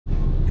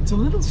it's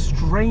a little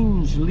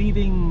strange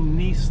leaving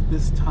Nice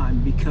this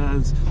time,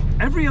 because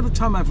every other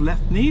time I've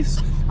left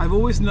Nice, I've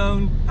always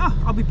known,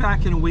 I'll be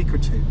back in a week or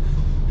two,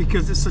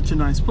 because it's such a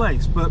nice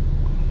place. But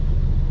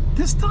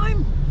this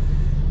time,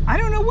 I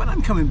don't know when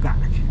I'm coming back.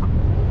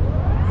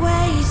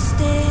 Wasted,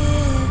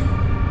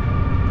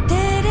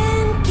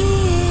 dead-end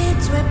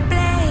kids were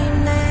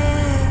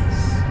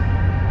blameless.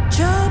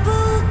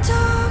 Trouble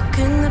talk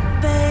in the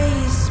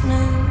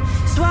basement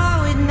is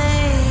what we'd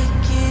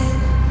make it.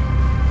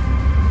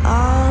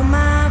 All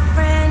my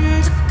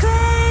friends are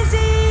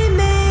crazy,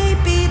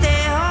 maybe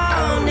they're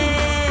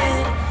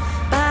haunted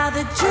by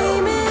the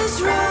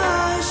dreamer's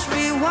rush.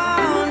 We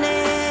want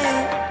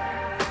it,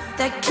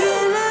 that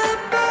killer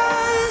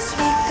buzz.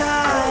 We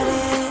got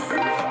it,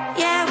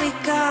 yeah, we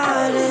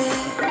got it.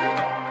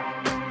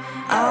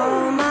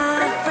 All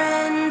my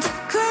friends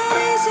are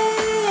crazy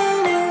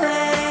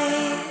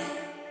anyway.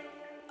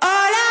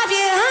 All of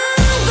you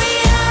hungry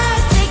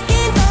eyes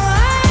taking for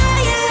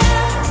higher,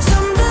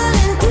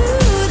 stumbling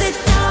through the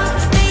dark.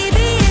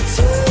 Maybe it's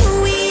who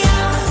we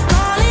are,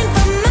 calling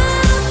for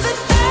more, but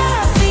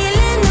they're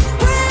feeling the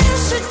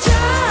pressure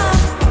drop.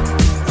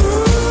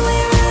 Ooh,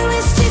 we're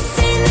always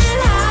chasing that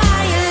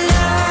higher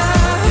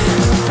love,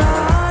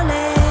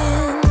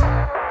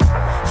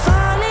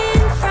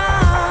 falling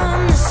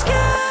from the sky.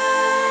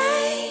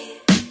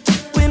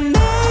 We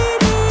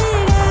made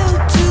it out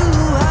too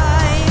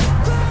high.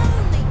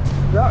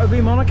 That would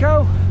be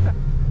Monaco.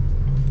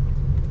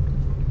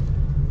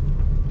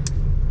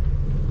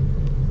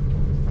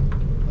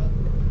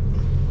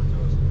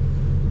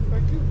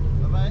 Thank you.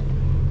 Bye-bye.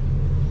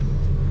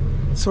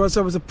 So as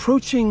I was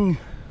approaching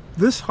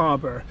this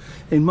harbour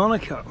in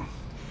Monaco,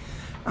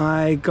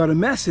 I got a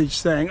message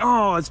saying,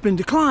 oh, it's been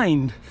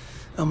declined.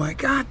 I'm like,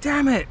 God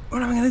damn it,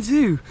 what am I going to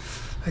do?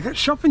 I got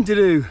shopping to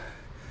do.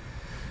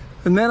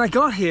 And then I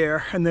got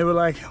here and they were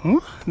like,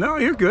 oh, no,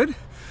 you're good.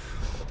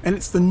 And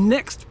it's the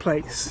next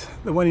place,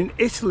 the one in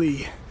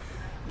Italy,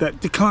 that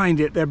declined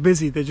it. They're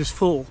busy, they're just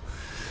full.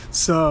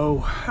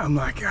 So I'm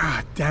like,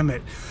 ah, damn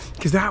it.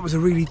 Because that was a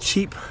really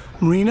cheap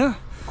marina.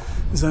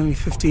 It was only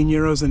 15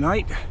 euros a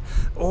night.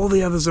 All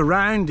the others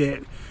around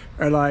it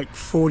are like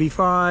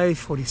 45,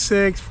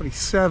 46,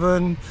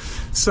 47.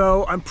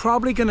 So I'm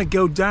probably gonna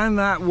go down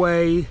that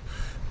way,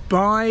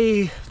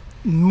 buy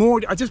more.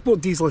 I just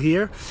bought diesel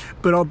here,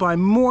 but I'll buy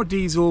more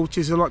diesel, which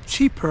is a lot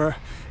cheaper,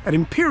 at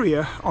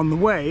Imperia on the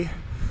way.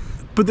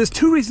 But there's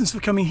two reasons for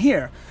coming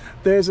here.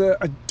 There's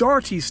a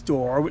Darty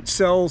store which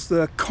sells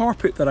the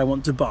carpet that I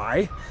want to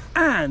buy,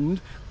 and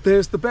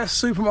there's the best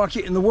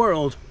supermarket in the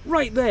world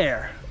right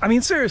there. I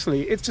mean,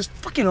 seriously, it's just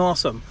fucking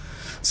awesome.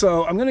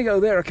 So I'm gonna go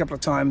there a couple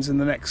of times in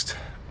the next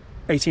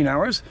 18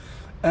 hours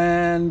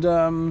and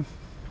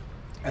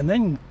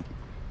then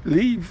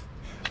leave.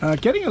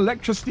 Getting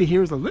electricity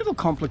here is a little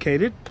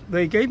complicated.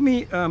 They gave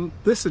me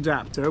this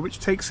adapter, which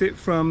takes it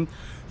from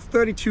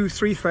 32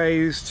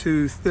 3-phase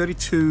to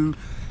 32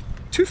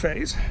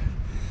 2-phase,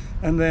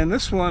 and then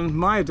this one,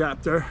 my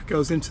adapter,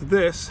 goes into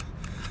this,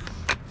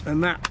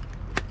 and that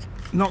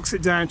knocks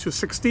it down to a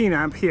 16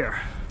 amp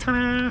here.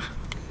 Ta-da!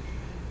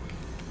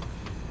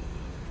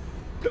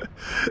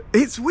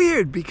 It's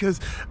weird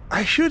because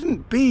I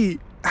shouldn't be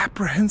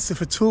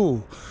apprehensive at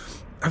all.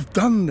 I've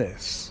done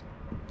this.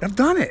 I've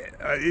done it.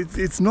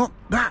 It's not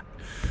that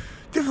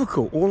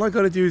difficult. All I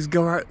got to do is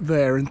go out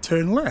there and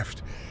turn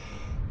left.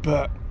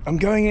 But I'm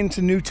going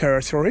into new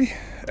territory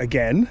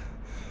again,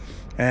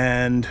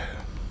 and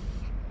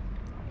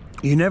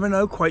you never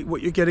know quite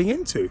what you're getting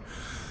into.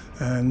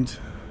 And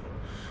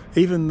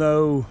even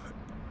though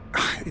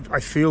I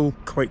feel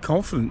quite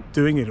confident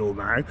doing it all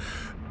now,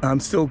 I'm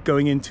still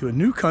going into a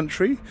new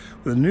country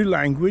with a new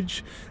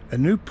language, a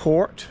new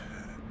port,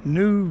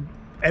 new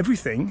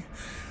everything.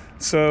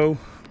 So,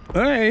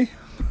 hey,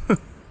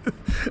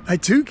 I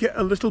do get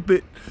a little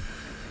bit,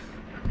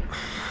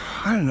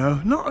 I don't know,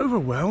 not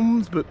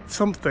overwhelmed, but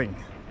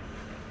something.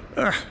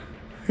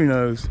 Who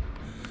knows?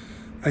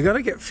 I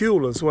gotta get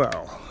fuel as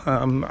well.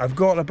 I've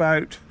got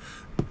about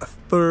a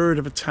third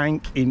of a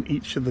tank in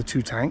each of the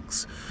two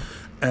tanks,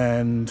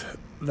 and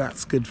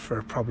that's good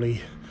for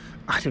probably,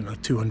 I don't know,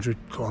 200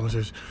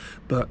 kilometers.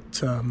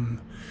 But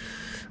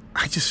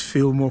I just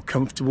feel more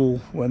comfortable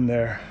when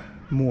they're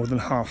more than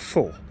half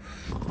full.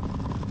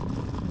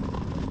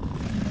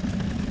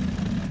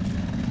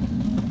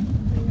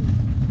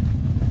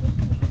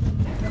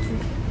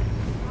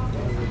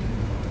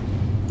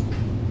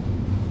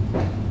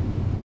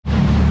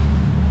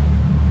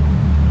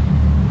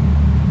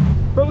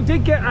 But we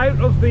did get out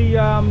of the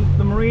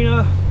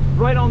marina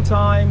right on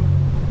time.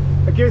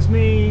 It gives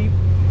me,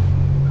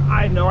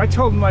 I don't know, I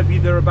told them I'd be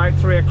there about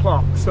 3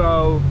 o'clock,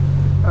 so,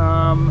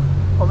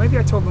 or maybe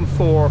I told them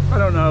 4, I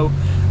don't know,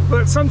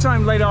 but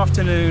sometime late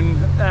afternoon,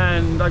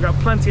 and I got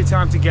plenty of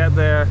time to get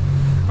there.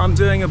 I'm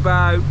doing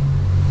about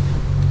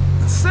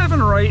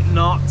 7 or 8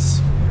 knots.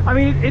 I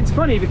mean, it's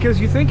funny because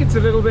you think it's a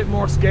little bit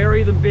more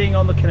scary than being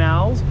on the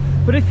canals,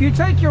 but if you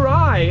take your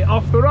eye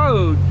off the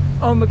road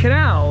on the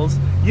canals,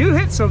 you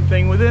hit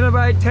something within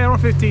about 10 or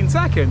 15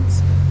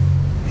 seconds.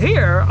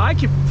 Here, I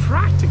could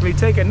practically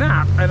take a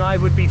nap and I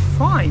would be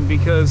fine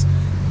because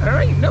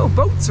there ain't no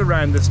boats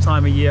around this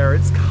time of year.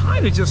 It's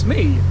kind of just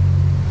me.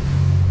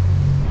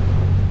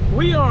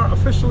 We are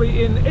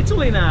officially in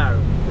Italy now.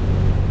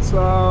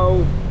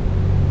 So,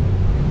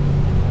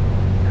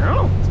 I don't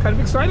know, it's kind of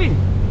exciting.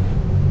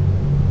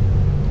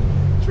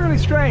 It's really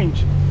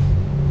strange.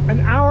 An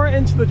hour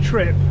into the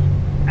trip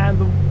and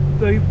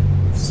the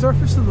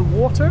surface of the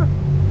water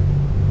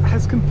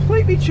has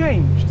completely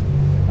changed.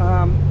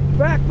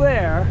 Back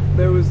there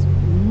was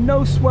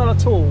no swell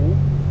at all,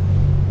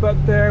 but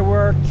there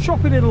were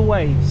choppy little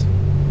waves.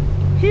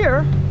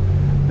 Here,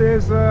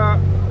 there's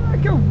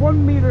like a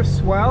 1 meter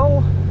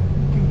swell.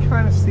 You can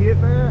kind of see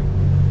it there,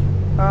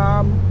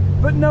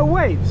 but no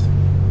waves.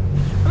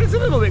 I mean, it's a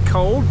little bit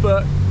cold,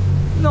 but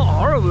not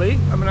horribly.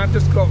 I mean, I've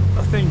just got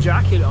a thin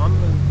jacket on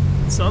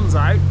and the sun's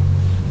out.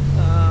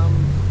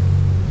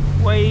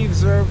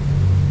 Waves are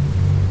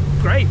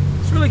great.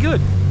 It's really good.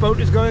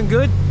 Boat is going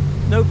good,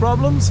 no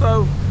problem.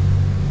 So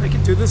I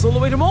can do this all the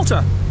way to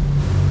Malta.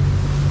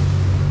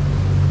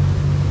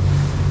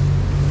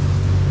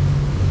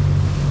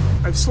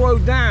 I've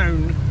slowed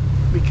down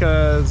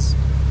because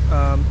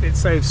it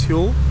saves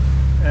fuel,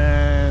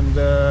 and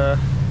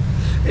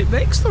it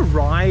makes the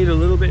ride a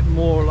little bit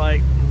more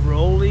like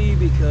rolly,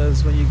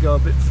 because when you go a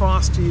bit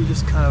faster you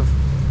just kind of,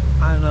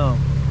 I don't know,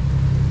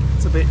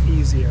 it's a bit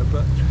easier.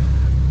 But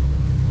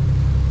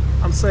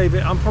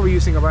I'm probably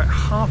using about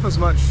half as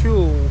much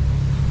fuel,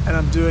 and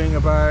I'm doing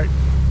about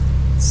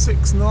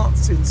 6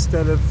 knots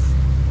instead of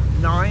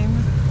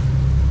 9.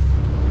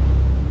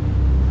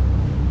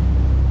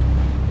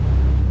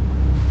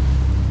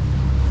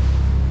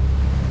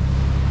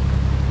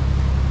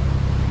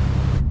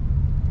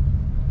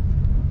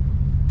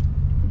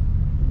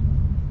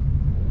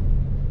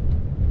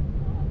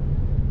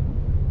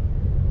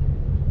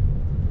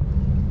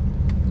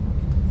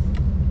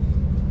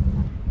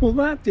 Well,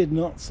 that did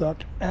not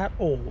suck at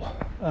all.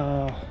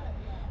 It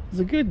was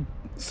a good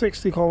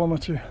 60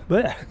 kilometer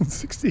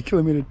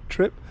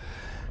trip,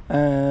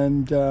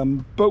 and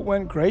boat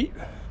went great.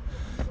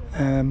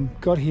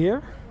 Got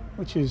here,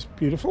 which is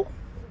beautiful,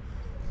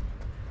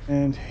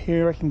 and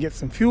here I can get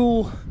some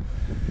fuel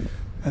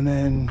and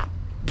then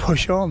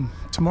push on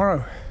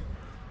tomorrow.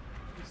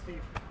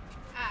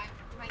 Hi,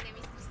 my name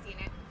is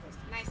Christina.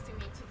 Nice to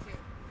meet you too.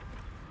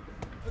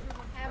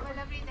 Have a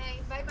lovely day.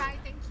 Bye bye.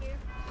 Thank you.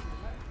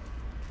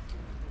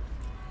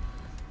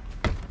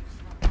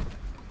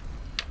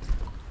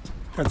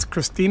 That's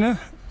Christina.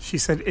 She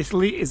said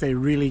Italy is a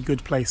really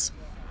good place.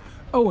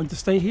 Oh, and to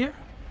stay here,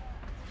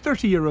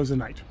 30 euros a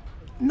night.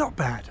 Not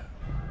bad.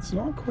 It's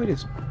not quite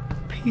as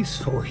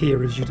peaceful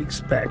here as you'd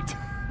expect.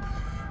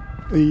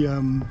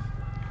 The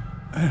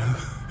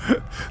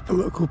the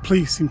local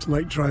police seem to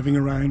like driving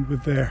around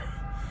with their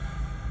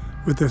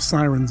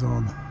sirens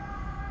on.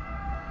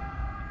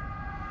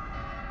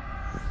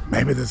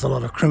 Maybe there's a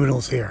lot of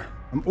criminals here.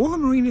 All the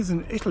marinas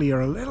in Italy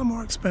are a little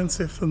more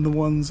expensive than the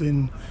ones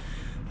in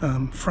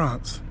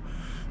France,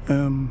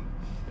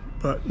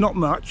 but not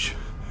much.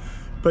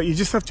 But you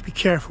just have to be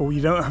careful.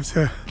 You don't have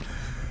to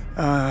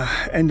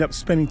end up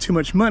spending too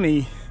much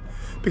money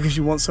because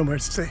you want somewhere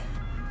to stay.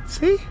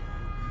 See?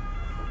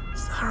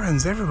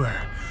 Sirens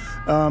everywhere.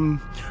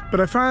 But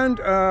I found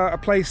a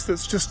place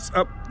that's just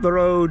up the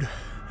road,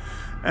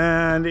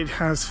 and it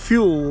has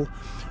fuel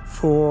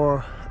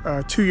for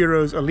 2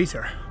 euros a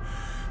litre.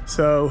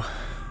 So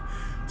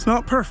it's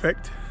not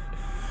perfect,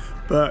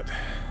 but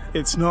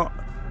it's not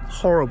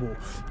horrible,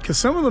 because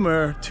some of them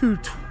are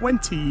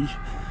 2.20,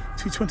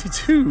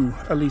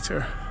 2.22 a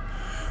litre,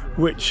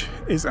 which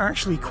is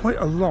actually quite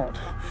a lot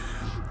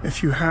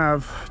if you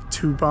have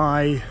to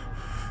buy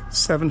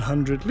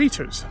 700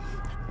 litres.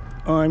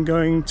 I'm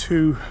going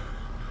to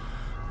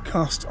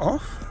cast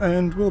off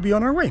and we'll be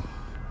on our way.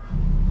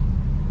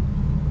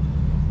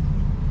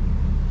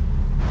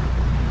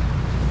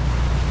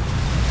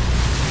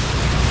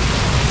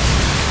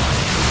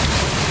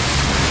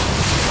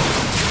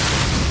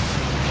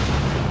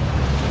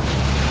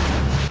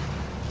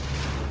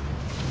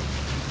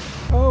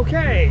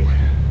 Okay,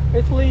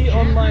 Italy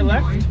on my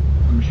left,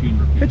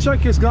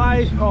 Hitchhiker's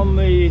Guide on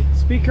the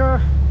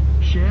speaker,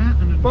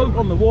 boat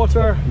on the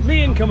water,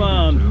 me in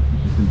command.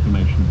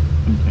 Information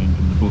contained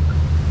in the book.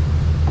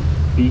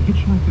 The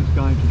Hitchhiker's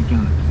Guide to the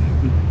Galaxy.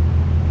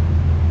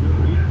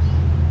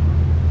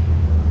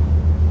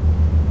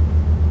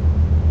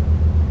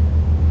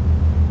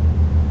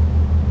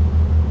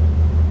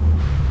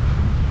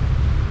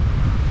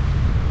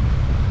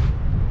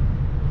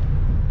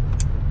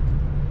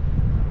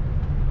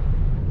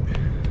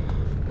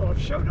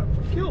 Showed up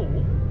for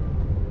fuel,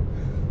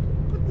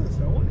 but there's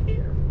no one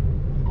here.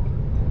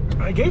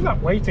 I gave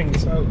up waiting,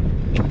 so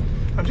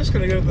I'm just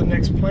going to go to the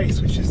next place,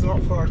 which is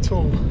not far at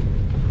all.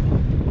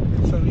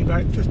 It's only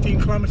about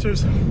 15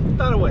 kilometers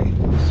that way.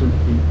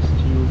 Simply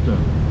steel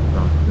dome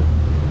dark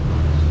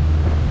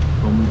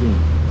from within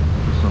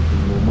to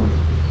something more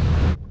monstrous.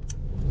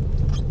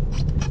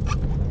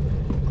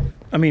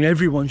 I mean,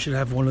 everyone should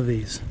have one of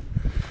these.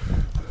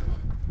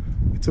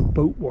 It's a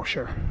boat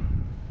washer.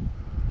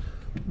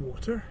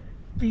 Water,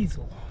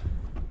 diesel.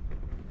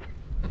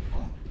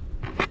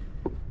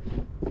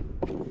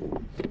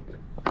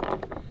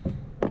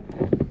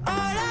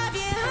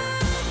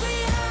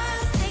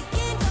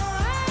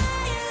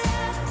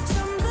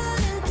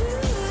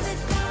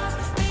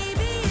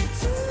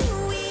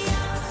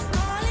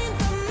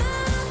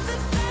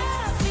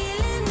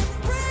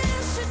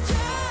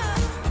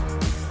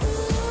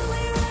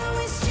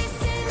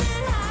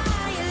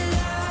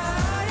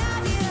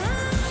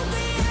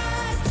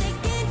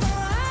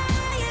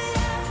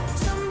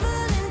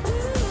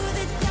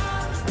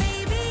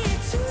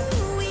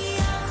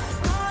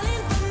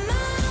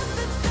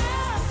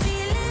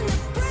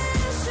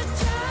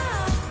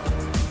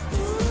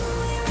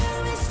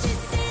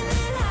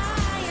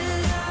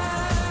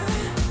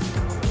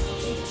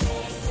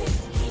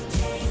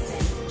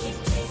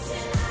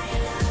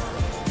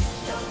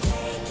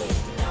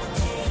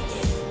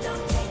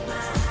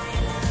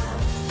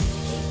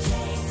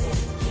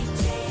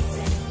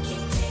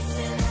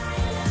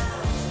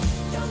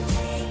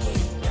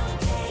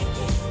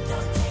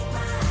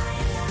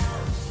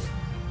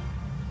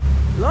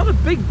 A lot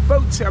of big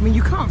boats. I mean,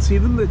 you can't see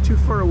them, they're too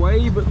far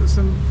away, but there's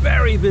some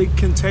very big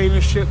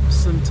container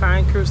ships and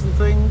tankers and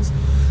things.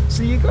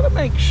 So you got to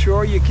make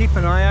sure you keep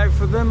an eye out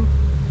for them.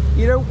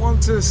 You don't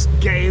want to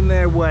get in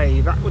their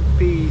way. That would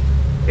be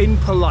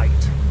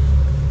impolite.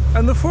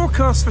 And the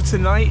forecast for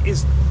tonight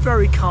is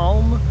very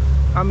calm.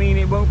 I mean,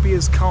 it won't be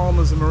as calm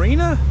as the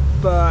marina,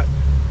 but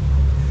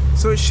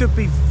so it should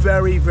be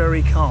very,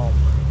 very calm.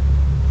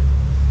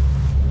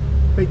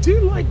 They do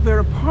like their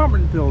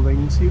apartment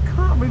buildings. You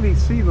can't really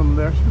see them,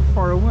 they're too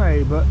far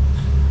away, but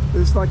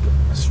there's like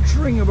a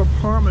string of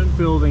apartment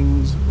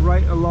buildings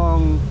right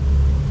along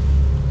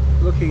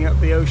looking at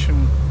the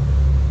ocean,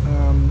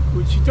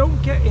 which you don't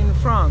get in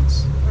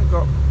France. They've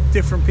got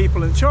different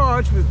people in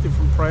charge with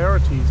different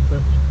priorities,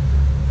 but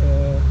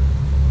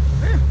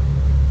yeah,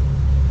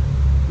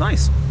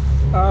 nice.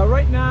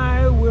 Right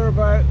now we're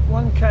about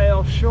 1k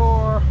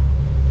offshore.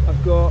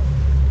 I've got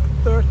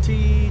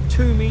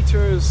 32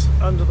 meters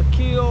under the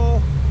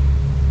keel,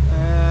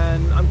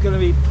 and I'm going to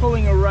be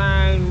pulling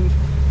around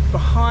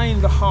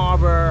behind the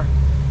harbour.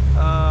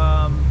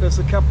 There's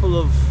a couple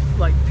of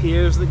like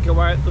piers that go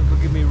out that will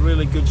give me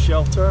really good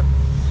shelter,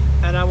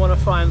 and I want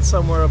to find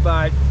somewhere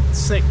about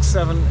 6,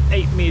 7,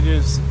 8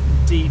 meters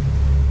deep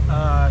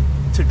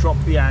to drop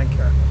the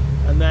anchor,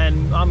 and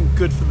then I'm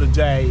good for the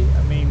day.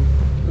 I mean,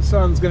 the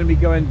sun's going to be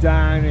going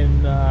down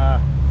in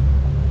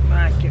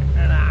like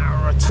an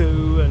hour or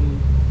two,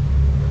 and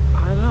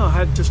I don't know, I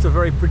had just a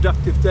very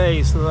productive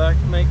day, so that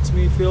makes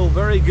me feel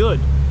very good.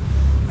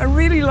 I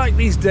really like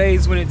these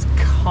days when it's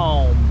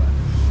calm,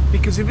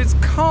 because if it's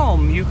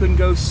calm you can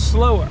go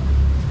slower.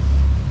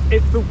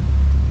 If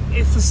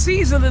the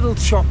sea's a little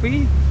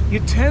choppy, you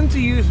tend to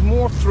use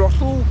more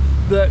throttle,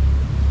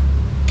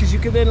 because you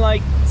can then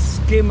like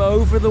skim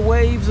over the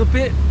waves a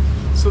bit,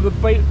 so the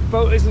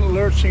boat isn't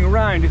lurching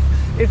around.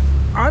 If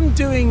I'm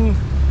doing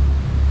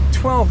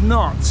 12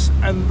 knots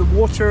and the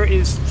water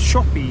is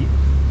choppy,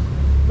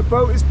 the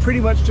boat is pretty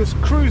much just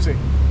cruising.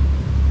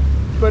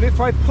 But if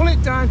I pull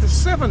it down to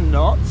 7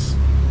 knots,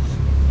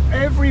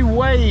 every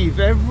wave,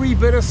 every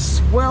bit of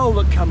swell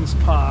that comes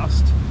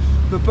past,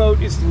 the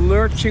boat is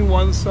lurching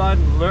one side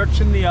and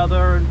lurching the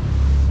other, and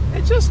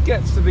it just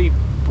gets to be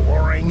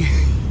boring.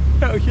 You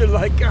know, you're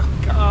like,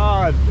 oh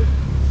God.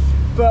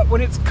 But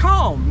when it's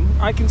calm,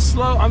 I can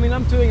slow. I mean,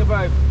 I'm doing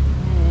about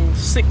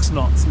 6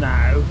 knots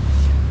now,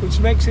 which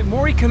makes it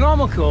more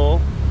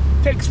economical.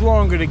 Takes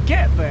longer to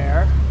get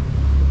there,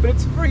 but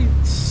it's a very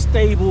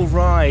stable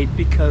ride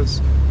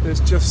because there's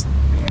just,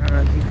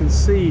 as you can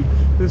see,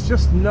 there's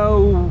just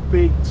no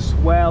big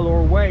swell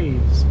or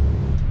waves.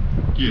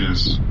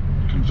 Yes,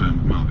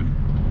 confirmed Marvin.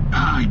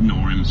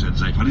 Ignore him, said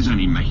Zaphod. He's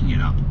only making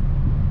it up.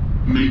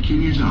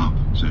 Making it up,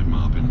 said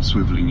Marvin,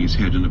 swiveling his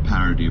head in a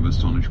parody of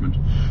astonishment.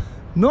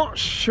 Not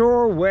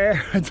sure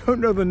where, I don't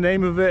know the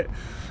name of it,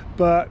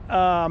 but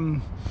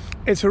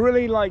it's a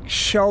really like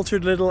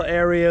sheltered little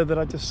area that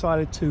I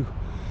decided to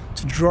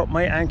drop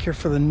my anchor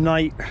for the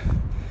night,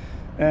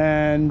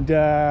 and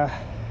I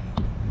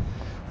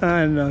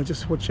don't know,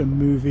 just watch a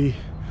movie,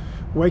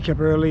 wake up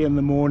early in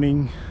the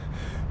morning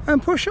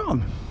and push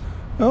on.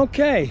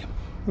 Okay,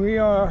 we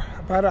are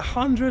about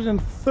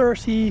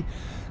 130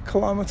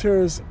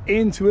 kilometers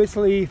into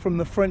Italy from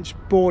the French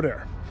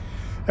border.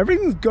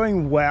 Everything's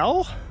going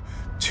well,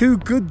 2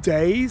 good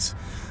days,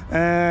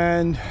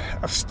 and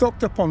I've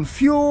stocked up on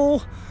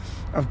fuel.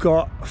 I've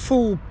got a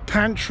full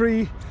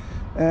pantry,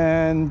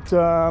 and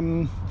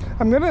I'm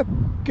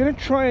gonna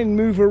try and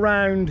move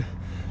around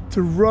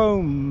to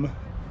Rome.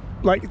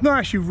 Like, not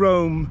actually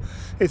Rome,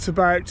 it's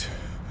about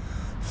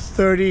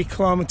 30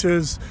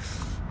 kilometers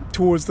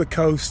towards the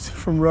coast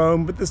from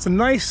Rome, but there's a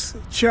nice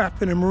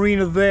chap in a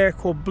marina there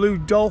called Blue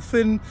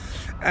Dolphin,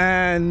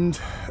 and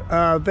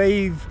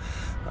they've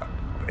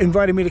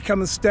invited me to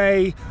come and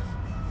stay.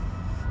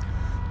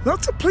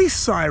 Lots of police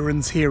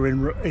sirens here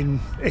in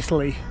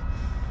Italy.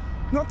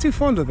 Not too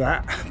fond of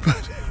that,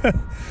 but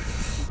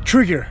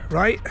trigger,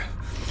 right?